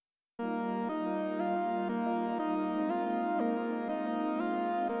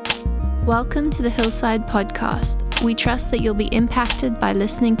Welcome to the Hillside Podcast. We trust that you'll be impacted by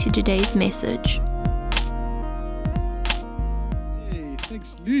listening to today's message. Hey,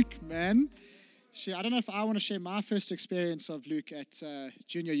 thanks, Luke, man. I don't know if I want to share my first experience of Luke at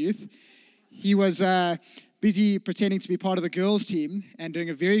junior youth. He was busy pretending to be part of the girls' team and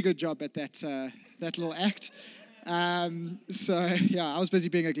doing a very good job at that little act. I was busy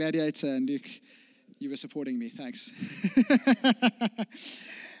being a gladiator, and Luke, you were supporting me. Thanks.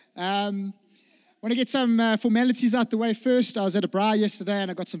 Want to get some formalities out the way first. I was at a braai yesterday and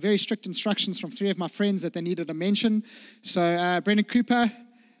I got some very strict instructions from 3 of my friends that they needed a mention. So Brendan Cooper,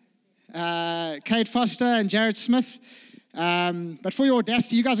 Kate Foster and Jared Smith. But for your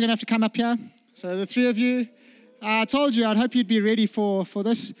audacity, you guys are going to have to come up here. So the 3 of you, I told you I'd hope you'd be ready for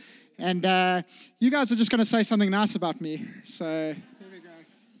this. And you guys are just going to say something nice about me. So here we go.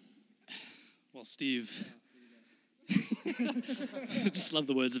 Well, Steve... Just love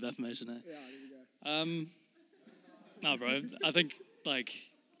the words of affirmation, eh? Yeah, there we go. No, bro. I think, I'm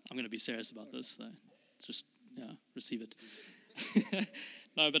going to be serious about this, though. Just, receive it.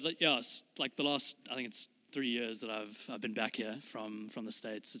 No, but, it's the last, I think it's 3 years that I've been back here from the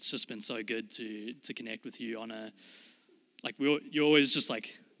States. It's just been so good to connect with you on a, you're always just,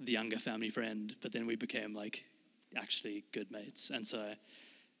 the younger family friend, but then we became, actually good mates. And so...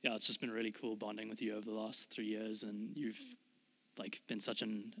 yeah, it's just been really cool bonding with you over the last 3 years, and you've been such a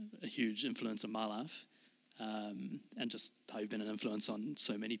huge influence in my life, and just how you've been an influence on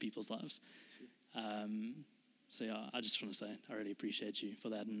so many people's lives. I just want to say I really appreciate you for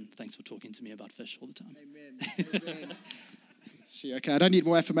that, and thanks for talking to me about fish all the time. Amen. Okay, I don't need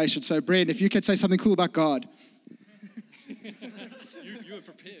more affirmation. So, Bren, if you could say something cool about God. You were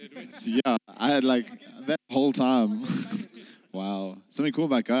prepared. Yeah, I had that whole time. Wow, something cool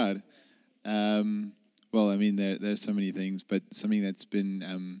about God. There's so many things, but something that's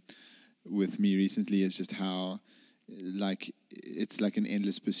been with me recently is just how, it's like an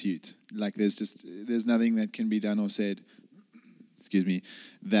endless pursuit. There's nothing that can be done or said,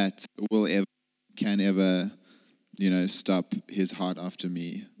 that can ever, stop His heart after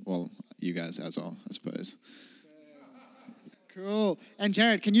me. Well, you guys as well, I suppose. Cool. And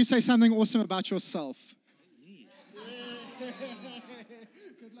Jared, can you say something awesome about yourself?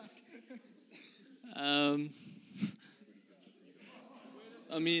 Good luck.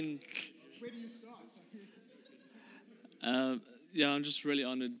 Where do you start? I'm just really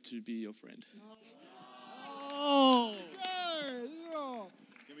honored to be your friend. Oh!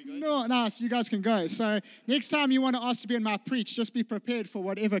 No, nice. You guys can go. So next time you want to ask to be in my preach, just be prepared for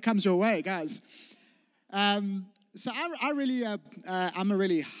whatever comes your way, guys. So I'm a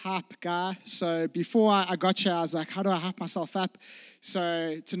really hype guy. So before I got here, I was like, how do I hype myself up?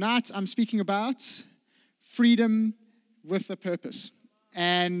 So tonight I'm speaking about freedom with a purpose.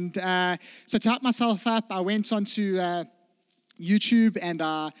 And so to hype myself up, I went onto YouTube and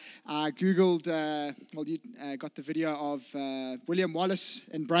I Googled, got the video of William Wallace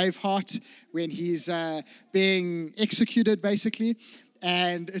in Braveheart when he's being executed, basically.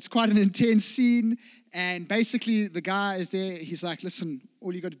 And it's quite an intense scene. And basically, the guy is there. He's like, listen,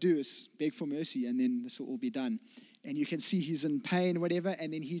 all you got to do is beg for mercy, and then this will all be done. And you can see he's in pain, whatever.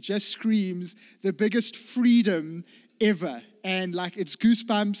 And then he just screams the biggest freedom ever. And it's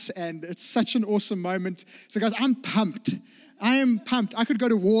goosebumps, and it's such an awesome moment. So, guys, I'm pumped. I am pumped. I could go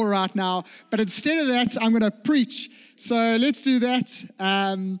to war right now. But instead of that, I'm going to preach. So let's do that. So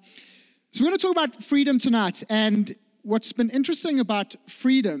we're going to talk about freedom tonight. And what's been interesting about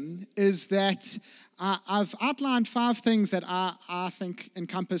freedom is that I've outlined 5 things that I think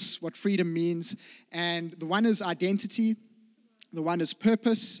encompass what freedom means. And the one is identity, the one is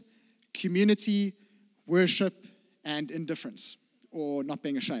purpose, community, worship, and indifference, or not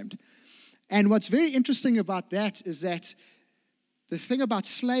being ashamed. And what's very interesting about that is that the thing about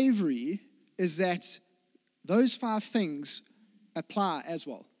slavery is that those 5 things apply as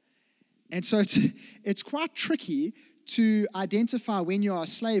well. And so it's quite tricky to identify when you are a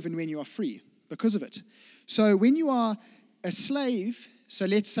slave and when you are free because of it. So when you are a slave, so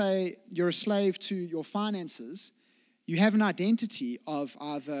let's say you're a slave to your finances, you have an identity of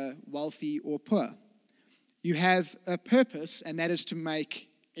either wealthy or poor. You have a purpose, and that is to make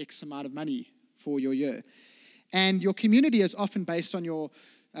X amount of money for your year. And your community is often based on your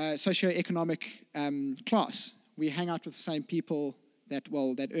socioeconomic class. We hang out with the same people that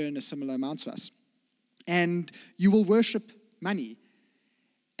earn a similar amount to us. And you will worship money.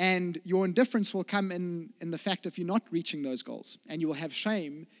 And your indifference will come in the fact if you're not reaching those goals. And you will have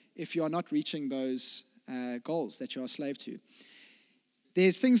shame if you are not reaching those goals that you are a slave to.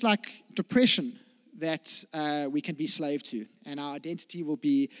 There's things like depression that we can be slave to, and our identity will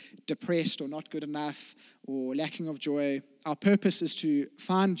be depressed or not good enough or lacking of joy. Our purpose is to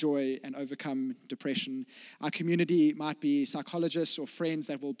find joy and overcome depression. Our community might be psychologists or friends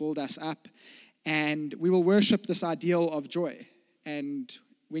that will build us up, and we will worship this ideal of joy. And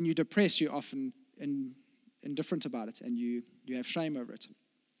when you're depressed, you're often indifferent about it, and you have shame over it.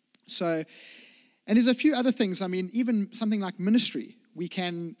 So, and there's a few other things. I mean, even something like ministry. We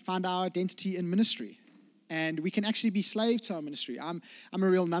can find our identity in ministry, and we can actually be slave to our ministry. I'm a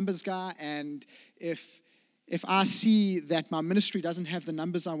real numbers guy, and if I see that my ministry doesn't have the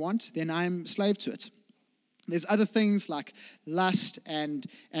numbers I want, then I'm slave to it. There's other things like lust and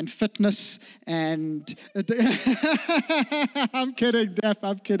fitness and I'm kidding, Daph,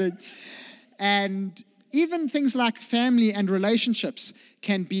 I'm kidding. And even things like family and relationships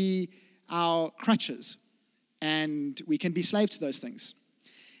can be our crutches, and we can be slave to those things.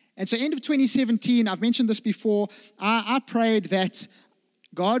 And so end of 2017, I've mentioned this before, I prayed that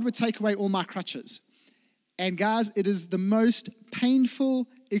God would take away all my crutches. And guys, it is the most painful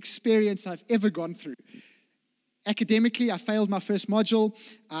experience I've ever gone through. Academically, I failed my first module,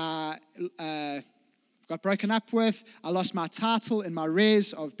 got broken up with, I lost my title in my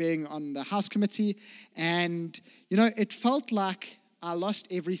res of being on the house committee, and, it felt like I lost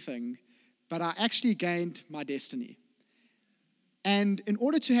everything, but I actually gained my destiny. And in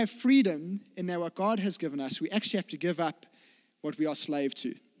order to have freedom in what God has given us, we actually have to give up what we are slave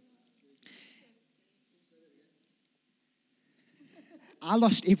to. I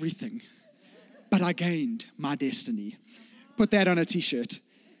lost everything, but I gained my destiny. Put that on a t-shirt.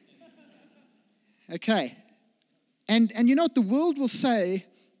 Okay. And you know what? The world will say,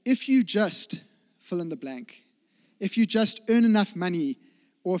 if you just fill in the blank, if you just earn enough money,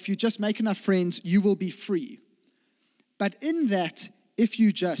 or if you just make enough friends, you will be free. But in that, if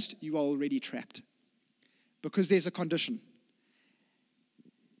you are already trapped. Because there's a condition.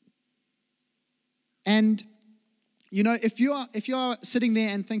 And if you are sitting there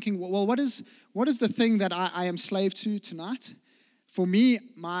and thinking, well, what is the thing that I am slave to tonight? For me,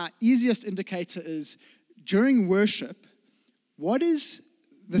 my easiest indicator is during worship, what is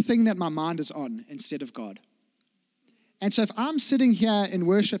the thing that my mind is on instead of God? And so if I'm sitting here in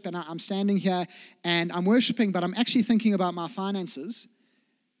worship and I'm standing here and I'm worshiping, but I'm actually thinking about my finances,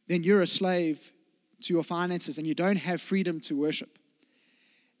 then you're a slave to your finances and you don't have freedom to worship.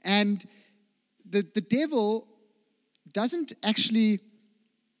 And the devil doesn't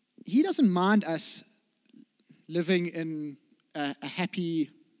mind us living in a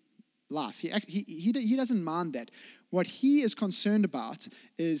happy life. He doesn't mind that. What he is concerned about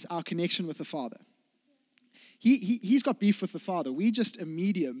is our connection with the Father. He's got beef with the Father. We're just a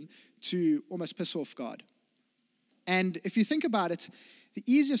medium to almost piss off God. And if you think about it, the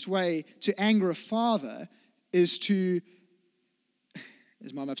easiest way to anger a father is to...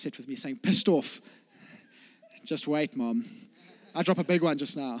 Is Mom upset with me saying pissed off? Just wait, Mom. I drop a big one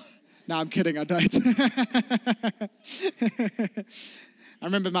just now. No, I'm kidding, I don't. I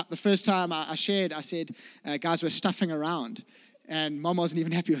remember the first time I shared, I said, guys, we're stuffing around. And Mom wasn't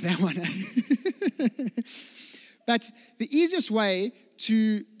even happy with that one. But the easiest way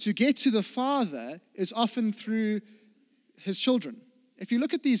to get to the Father is often through his children. If you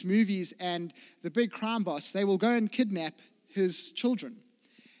look at these movies and the big crime boss, they will go and kidnap his children.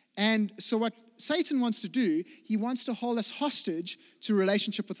 And so what Satan wants to do, he wants to hold us hostage to a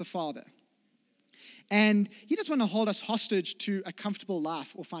relationship with the Father. And he doesn't want to hold us hostage to a comfortable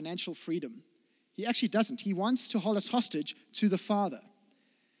life or financial freedom. He actually doesn't. He wants to hold us hostage to the Father.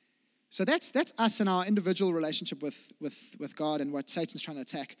 So that's us in our individual relationship with God and what Satan's trying to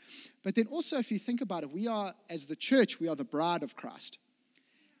attack. But then also, if you think about it, we are, as the church, we are the bride of Christ.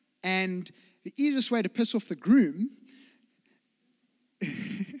 And the easiest way to piss off the groom,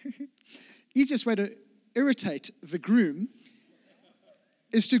 easiest way to irritate the groom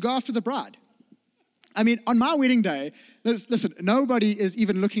is to go after the bride. I mean, on my wedding day, listen, nobody is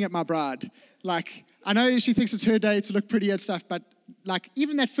even looking at my bride. Like, I know she thinks it's her day to look pretty and stuff, but like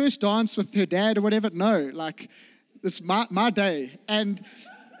even that first dance with her dad or whatever, no, like it's my day. And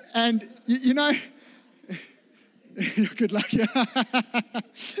you know, good luck.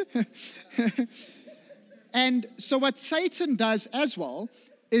 And so what Satan does as well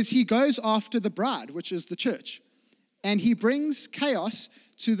is he goes after the bride, which is the church. And he brings chaos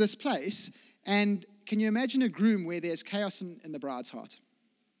to this place. And can you imagine a groom where there's chaos in the bride's heart?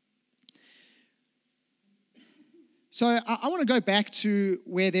 So I want to go back to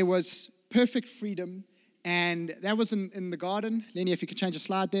where there was perfect freedom, and that was in the garden. Lenny, if you could change a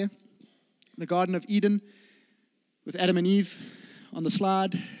slide there. The Garden of Eden with Adam and Eve on the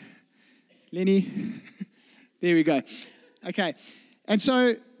slide. Lenny. There we go. Okay. And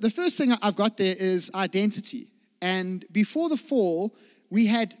so the first thing I've got there is identity. And before the fall, we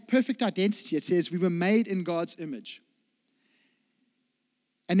had perfect identity. It says we were made in God's image.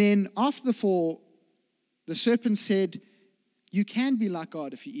 And then after the fall, the serpent said, you can be like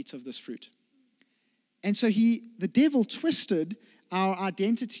God if you eat of this fruit. And so the devil twisted our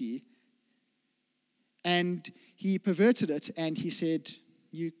identity and he perverted it and he said,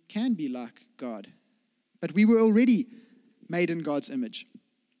 you can be like God. But we were already made in God's image.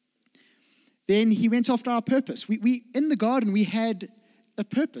 Then he went after our purpose. We in the garden, we had a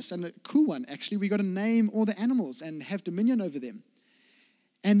purpose, and a cool one, actually. We got to name all the animals and have dominion over them.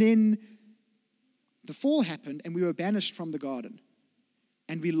 And then the fall happened, and we were banished from the garden.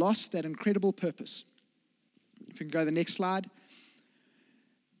 And we lost that incredible purpose. If we can go to the next slide.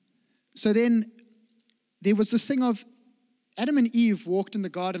 So then there was this thing of Adam and Eve walked in the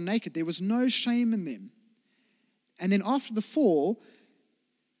garden naked. There was no shame in them. And then after the fall,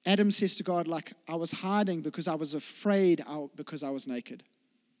 Adam says to God, like, I was hiding because I was afraid because I was naked.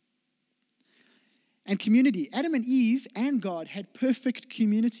 And community. Adam and Eve and God had perfect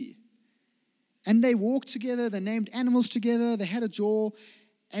community. And they walked together, they named animals together, they had a jaw.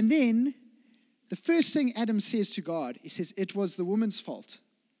 And then the first thing Adam says to God, he says, it was the woman's fault.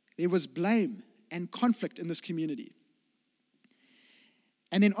 There was blame and conflict in this community.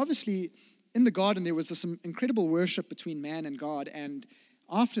 And then obviously in the garden there was this incredible worship between man and God. And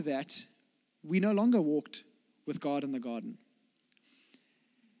after that, we no longer walked with God in the garden.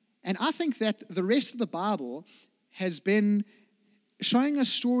 And I think that the rest of the Bible has been showing us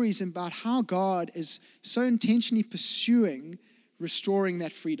stories about how God is so intentionally pursuing restoring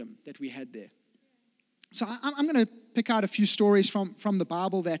that freedom that we had there. So I'm going to pick out a few stories from the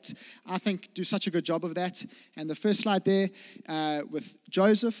Bible that I think do such a good job of that. And the first slide there with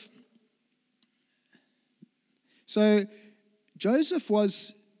Joseph. So Joseph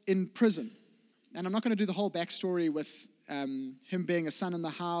was in prison. And I'm not going to do the whole backstory with him being a son in the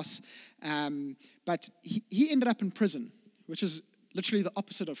house. But he ended up in prison, which is literally the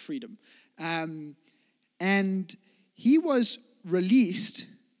opposite of freedom. And he was released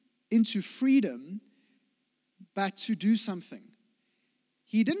into freedom, but to do something.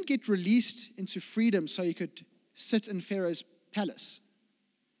 He didn't get released into freedom so he could sit in Pharaoh's palace.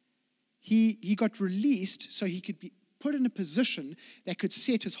 He got released so he could be put in a position that could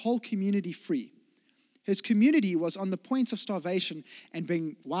set his whole community free. His community was on the point of starvation and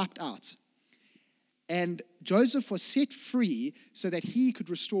being wiped out. And Joseph was set free so that he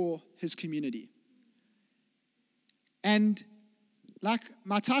could restore his community. And like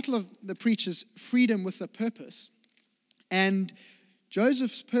my title of the preach is Freedom with a Purpose. And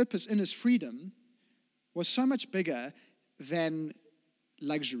Joseph's purpose in his freedom was so much bigger than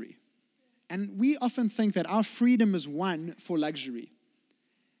luxury. And we often think that our freedom is won for luxury.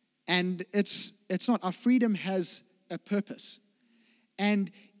 And it's not. Our freedom has a purpose.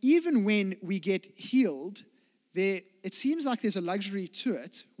 And even when we get healed, it seems like there's a luxury to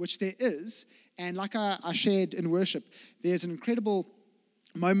it, which there is. And like I shared in worship, there's an incredible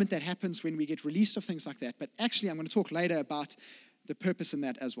moment that happens when we get released of things like that. But actually, I'm going to talk later about the purpose in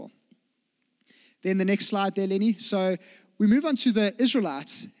that as well. Then the next slide there, Lenny. So we move on to the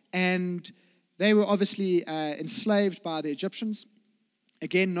Israelites, and they were obviously enslaved by the Egyptians.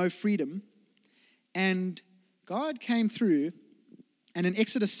 Again, no freedom. And God came through, and in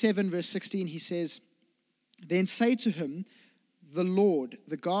Exodus 7, verse 16, he says, "Then say to him, the Lord,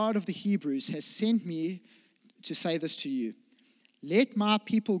 the God of the Hebrews, has sent me to say this to you. Let my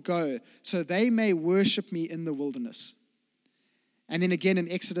people go, so they may worship me in the wilderness." And then again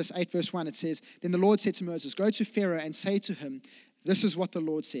in Exodus 8, verse 1, it says, "Then the Lord said to Moses, go to Pharaoh and say to him, this is what the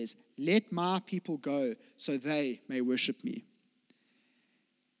Lord says, let my people go, so they may worship me."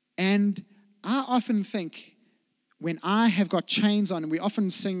 And I often think when I have got chains on, and we often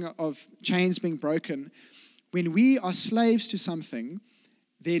sing of chains being broken, when we are slaves to something,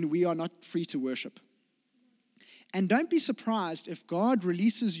 then we are not free to worship. And don't be surprised if God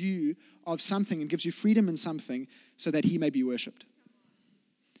releases you of something and gives you freedom in something so that he may be worshipped.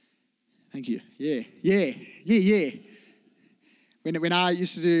 Thank you. Yeah. When I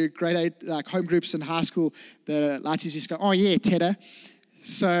used to do grade 8 like home groups in high school, the lighties used to go, "Oh yeah, Tedder."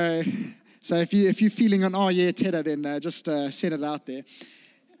 So if you're feeling on "oh yeah, Tedder," then just send it out there.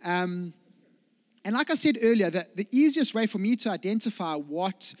 And like I said earlier, that the easiest way for me to identify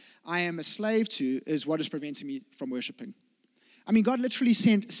what I am a slave to is what is preventing me from worshiping. I mean, God literally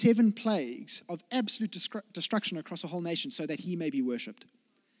sent 7 plagues of absolute destruction across a whole nation so that he may be worshipped.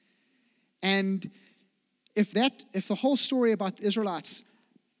 And if the whole story about the Israelites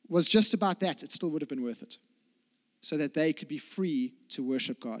was just about that, it still would have been worth it, so that they could be free to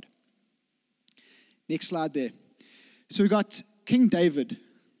worship God. Next slide there. So we got King David.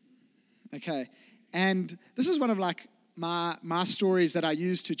 Okay, and this is one of like my stories that I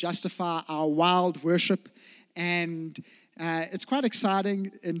use to justify our wild worship, and it's quite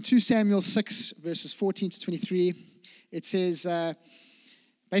exciting. In 2 Samuel 6, verses 14 to 23, it says,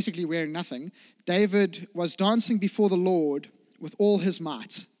 basically wearing nothing, David was dancing before the Lord with all his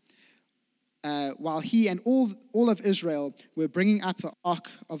might, while he and all of Israel were bringing up the ark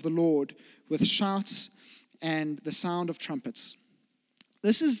of the Lord with shouts and the sound of trumpets.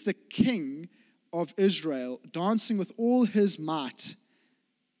 This is the king of Israel dancing with all his might.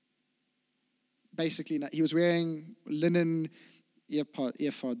 Basically, he was wearing linen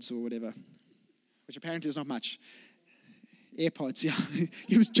earpods or whatever, which apparently is not much. AirPods, yeah.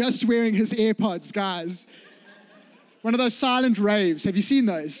 He was just wearing his AirPods, guys. One of those silent raves. Have you seen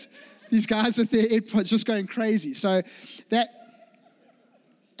those? These guys with their AirPods just going crazy.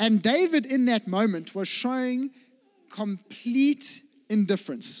 And David in that moment was showing complete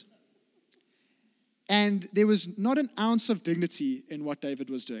indifference. And there was not an ounce of dignity in what David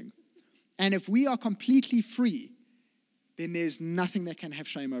was doing. And if we are completely free, then there's nothing that can have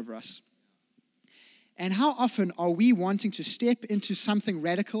shame over us. And how often are we wanting to step into something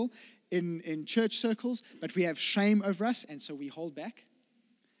radical in church circles, but we have shame over us, and so we hold back?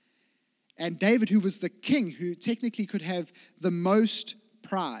 And David, who was the king, who technically could have the most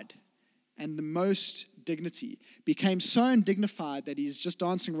pride and the most dignity, became so undignified that he's just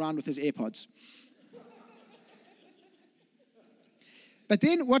dancing around with his AirPods. But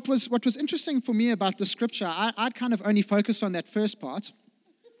then what was interesting for me about the scripture, I'd kind of only focused on that first part.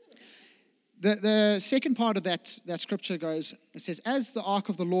 The second part of that scripture goes, it says, as the ark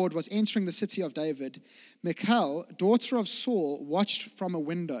of the Lord was entering the city of David, Michal, daughter of Saul, watched from a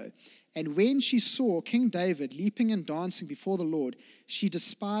window. And when she saw King David leaping and dancing before the Lord, she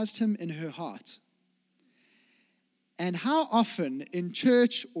despised him in her heart. And how often in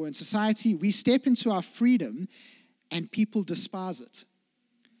church or in society we step into our freedom and people despise it.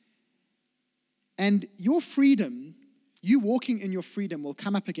 And your freedom, you walking in your freedom, will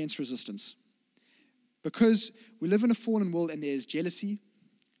come up against resistance. Because we live in a fallen world and there's jealousy,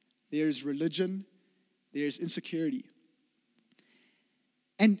 there's religion, there's insecurity.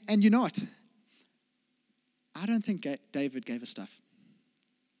 And you know what? I don't think David gave a stuff.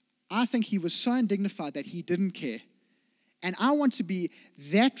 I think he was so undignified that he didn't care. And I want to be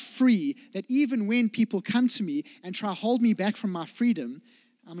that free that even when people come to me and try to hold me back from my freedom,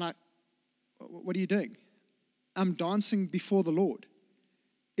 I'm like, what are you doing? I'm dancing before the Lord.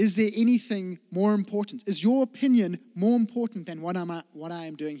 Is there anything more important? Is your opinion more important than what I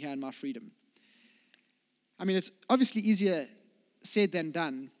am doing here in my freedom? I mean, it's obviously easier said than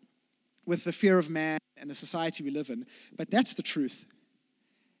done with the fear of man and the society we live in, but that's the truth.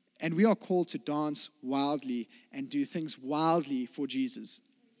 And we are called to dance wildly and do things wildly for Jesus.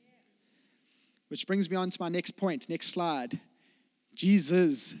 Which brings me on to my next point, next slide.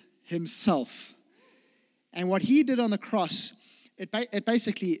 Jesus himself. And what he did on the cross, it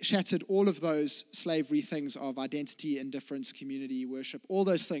basically shattered all of those slavery things of identity, indifference, community, worship, all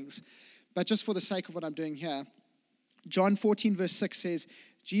those things. But just for the sake of what I'm doing here, John 14 verse 6 says,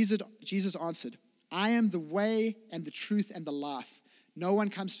 Jesus answered, I am the way and the truth and the life. No one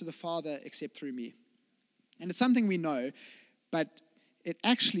comes to the Father except through me. And it's something we know, but it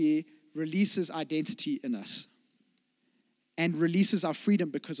actually releases identity in us and releases our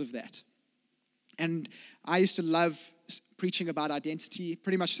freedom because of that. And I used to love preaching about identity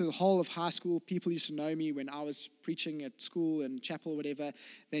pretty much through the whole of high school. People used to know me when I was preaching at school and chapel, whatever.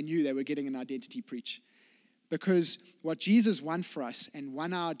 They knew they were getting an identity preach. Because what Jesus won for us and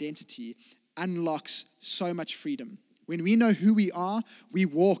won our identity unlocks so much freedom. When we know who we are, we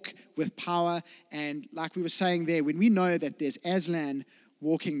walk with power. And like we were saying there, when we know that there's Aslan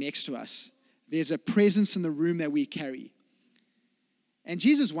walking next to us, there's a presence in the room that we carry. And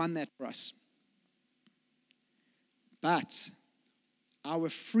Jesus won that for us. But our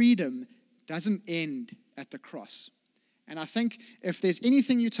freedom doesn't end at the cross. And I think if there's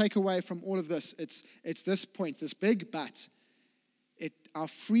anything you take away from all of this, it's this point, this big but. Our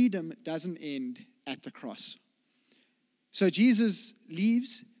freedom doesn't end at the cross. So Jesus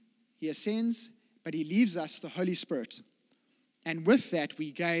leaves, he ascends, but he leaves us the Holy Spirit. And with that,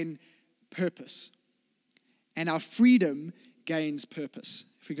 we gain purpose. And our freedom gains purpose.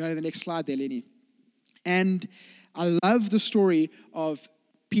 If we go to the next slide there, Lenny. And I love the story of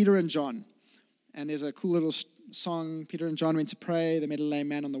Peter and John. And there's a cool little song, Peter and John went to pray, they met a lame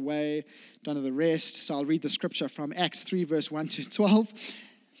man on the way, don't know the rest. So I'll read the scripture from Acts 3, verse 1 to 12.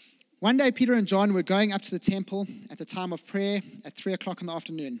 One day, Peter and John were going up to the temple at the time of prayer at 3 o'clock in the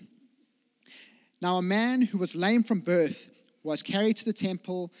afternoon. Now, a man who was lame from birth was carried to the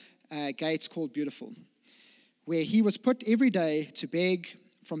temple gates called Beautiful, where he was put every day to beg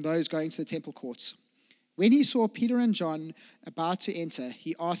from those going to the temple courts. When he saw Peter and John about to enter,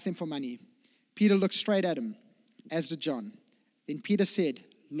 he asked them for money. Peter looked straight at him, as did John. Then Peter said,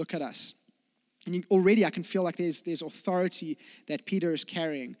 "Look at us." And already I can feel like there's authority that Peter is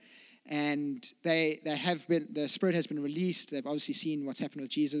carrying. And the Spirit has been released. They've obviously seen what's happened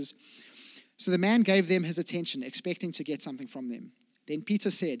with Jesus. So the man gave them his attention, expecting to get something from them. Then Peter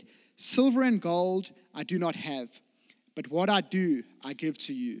said, "Silver and gold I do not have, but what I do I give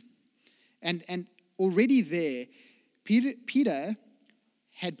to you." And already there, Peter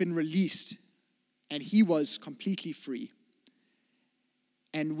had been released, and he was completely free.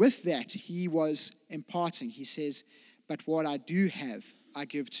 And with that, he was imparting. He says, "But what I do have, I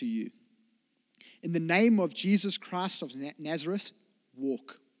give to you. In the name of Jesus Christ of Nazareth,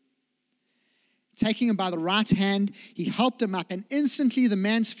 walk." Taking him by the right hand, he helped him up, and instantly the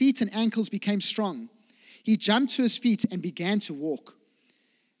man's feet and ankles became strong. He jumped to his feet and began to walk.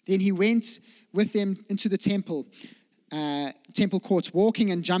 Then he went with them into the temple courts,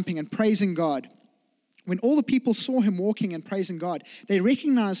 walking and jumping and praising God. When all the people saw him walking and praising God, they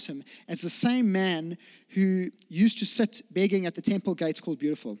recognized him as the same man who used to sit begging at the temple gates called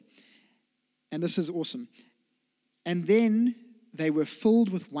Beautiful. And this is awesome. And then they were filled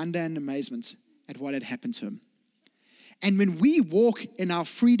with wonder and amazement at what had happened to him. And when we walk in our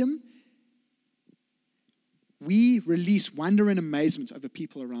freedom, we release wonder and amazement over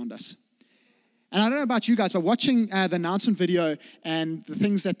people around us. And I don't know about you guys, but watching the announcement video and the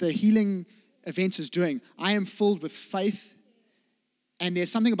things that the healing event is doing, I am filled with faith, and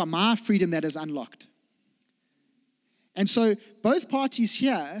there's something about my freedom that is unlocked. And so both parties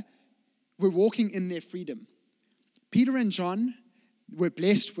here were walking in their freedom. Peter and John were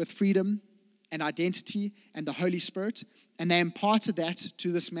blessed with freedom and identity and the Holy Spirit, and they imparted that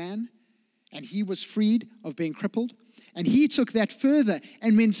to this man, and he was freed of being crippled. And he took that further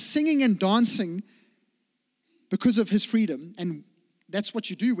and went singing and dancing because of his freedom. And that's what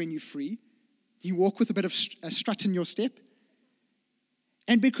you do when you're free. You walk with a bit of a strut in your step.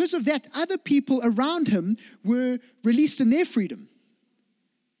 And because of that, other people around him were released in their freedom.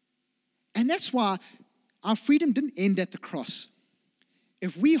 And that's why our freedom didn't end at the cross.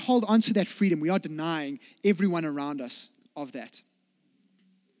 If we hold on to that freedom, we are denying everyone around us of that.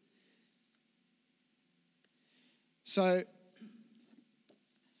 So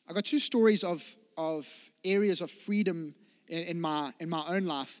I've got two stories of areas of freedom in my own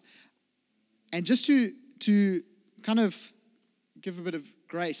life. And just to kind of give a bit of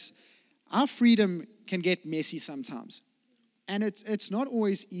grace, our freedom can get messy sometimes. And it's not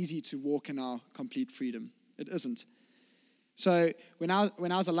always easy to walk in our complete freedom. It isn't. So when I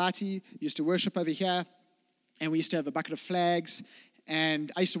was a laity, I used to worship over here, and we used to have a bucket of flags,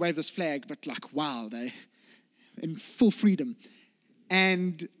 and I used to wave this flag, but like wild, in full freedom.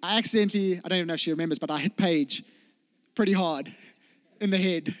 And I accidentally, I don't even know if she remembers, but I hit Paige pretty hard in the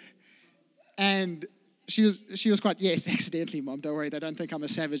head. And she was quite, "Yes, accidentally, Mom, don't worry, they don't think I'm a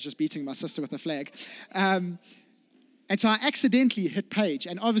savage just beating my sister with a flag." And so I accidentally hit Paige,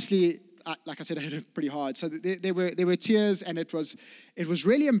 and obviously, like I said, I hit her pretty hard. So there were tears, and it was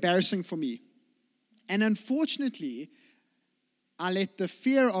really embarrassing for me. And unfortunately, I let the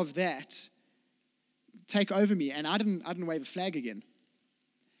fear of that take over me, and I didn't wave a flag again.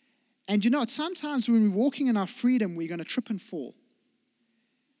 And you know, sometimes when we're walking in our freedom, we're going to trip and fall.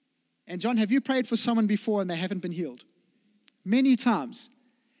 And John, have you prayed for someone before and they haven't been healed? Many times.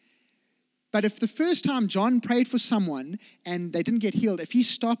 But if the first time John prayed for someone and they didn't get healed, if he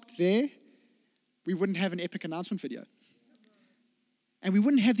stopped there, we wouldn't have an epic announcement video. And we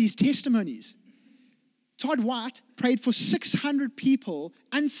wouldn't have these testimonies. Todd White prayed for 600 people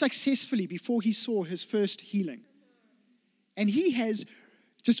unsuccessfully before he saw his first healing. And he has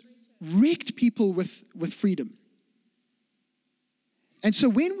just wrecked people with freedom. And so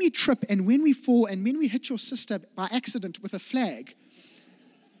when we trip and when we fall and when we hit your sister by accident with a flag,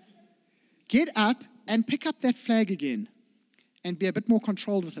 get up and pick up that flag again and be a bit more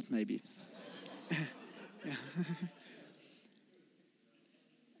controlled with it maybe. Yeah.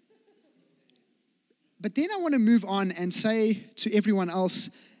 But then I want to move on and say to everyone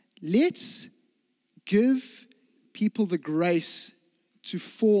else, let's give people the grace to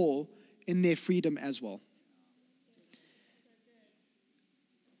fall in their freedom as well.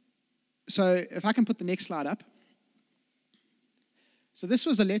 So if I can put the next slide up. So this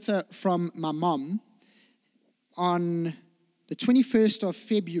was a letter from my mom on the 21st of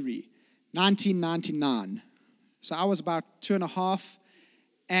February 1999. So I was about 2.5.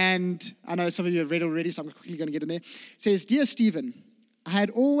 And I know some of you have read already, so I'm quickly going to get in there. It says, "Dear Stephen, I had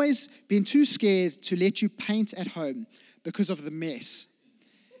always been too scared to let you paint at home because of the mess.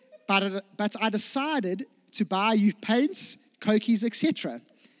 But I decided to buy you paints, cokies, etc.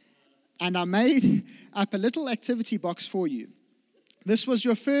 And I made up a little activity box for you. This was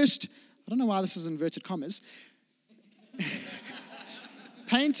your first," I don't know why this is inverted commas,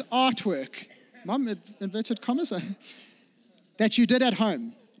 "paint artwork," Mom, inverted commas, "that you did at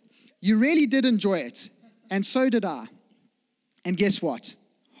home. You really did enjoy it, and so did I. And guess what?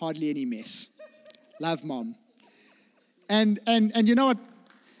 Hardly any mess. Love, Mom." And you know what?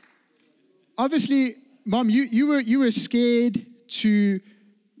 Obviously, Mom, you were scared to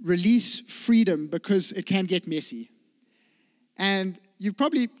release freedom because it can get messy. And you're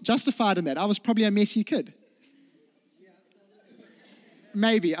probably justified in that. I was probably a messy kid.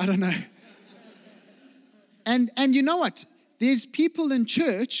 Maybe, I don't know. And you know what? There's people in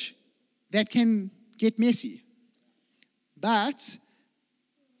church that can get messy. But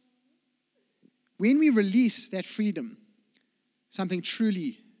when we release that freedom, something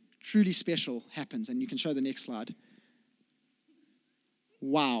truly, truly special happens. And you can show the next slide.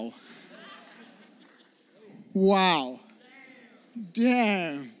 Wow. Wow.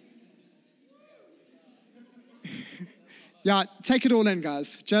 Damn. Yeah, take it all in,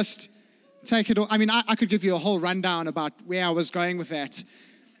 guys. Just take it all. I mean, I could give you a whole rundown about where I was going with that.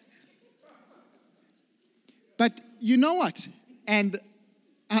 But you know what? And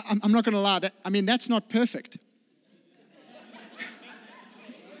I'm not going to lie. That's not perfect.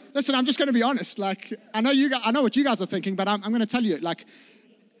 Listen, I'm just going to be honest. Like, I know what you guys are thinking, but I'm going to tell you, like,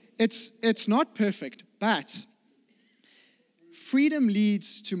 it's not perfect, but freedom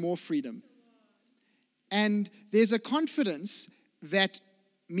leads to more freedom. And there's a confidence that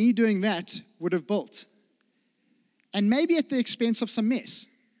me doing that would have built. And maybe at the expense of some mess.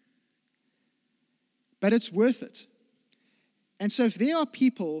 But it's worth it. And so if there are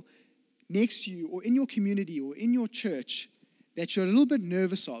people next to you or in your community or in your church that you're a little bit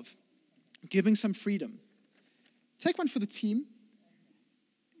nervous of giving some freedom, take one for the team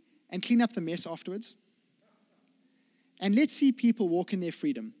and clean up the mess afterwards. And let's see people walk in their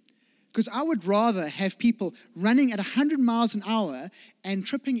freedom. Because I would rather have people running at 100 miles an hour and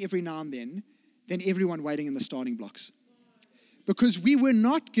tripping every now and then than everyone waiting in the starting blocks. Because we were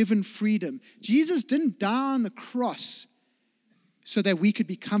not given freedom. Jesus didn't die on the cross so that we could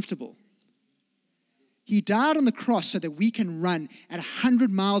be comfortable. He died on the cross so that we can run at 100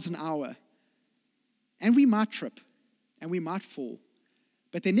 miles an hour. And we might trip and we might fall.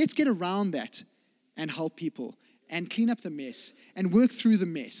 But then let's get around that and help people and clean up the mess and work through the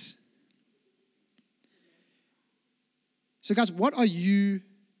mess. So guys, what are you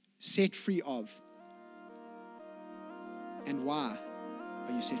set free of? And why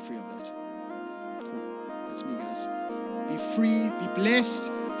are you set free of that? Cool. That's me, guys. Be free, be blessed,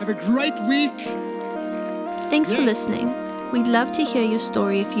 have a great week. Thanks for listening. We'd love to hear your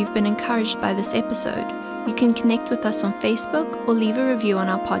story if you've been encouraged by this episode. You can connect with us on Facebook or leave a review on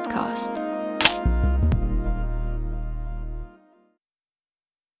our podcast.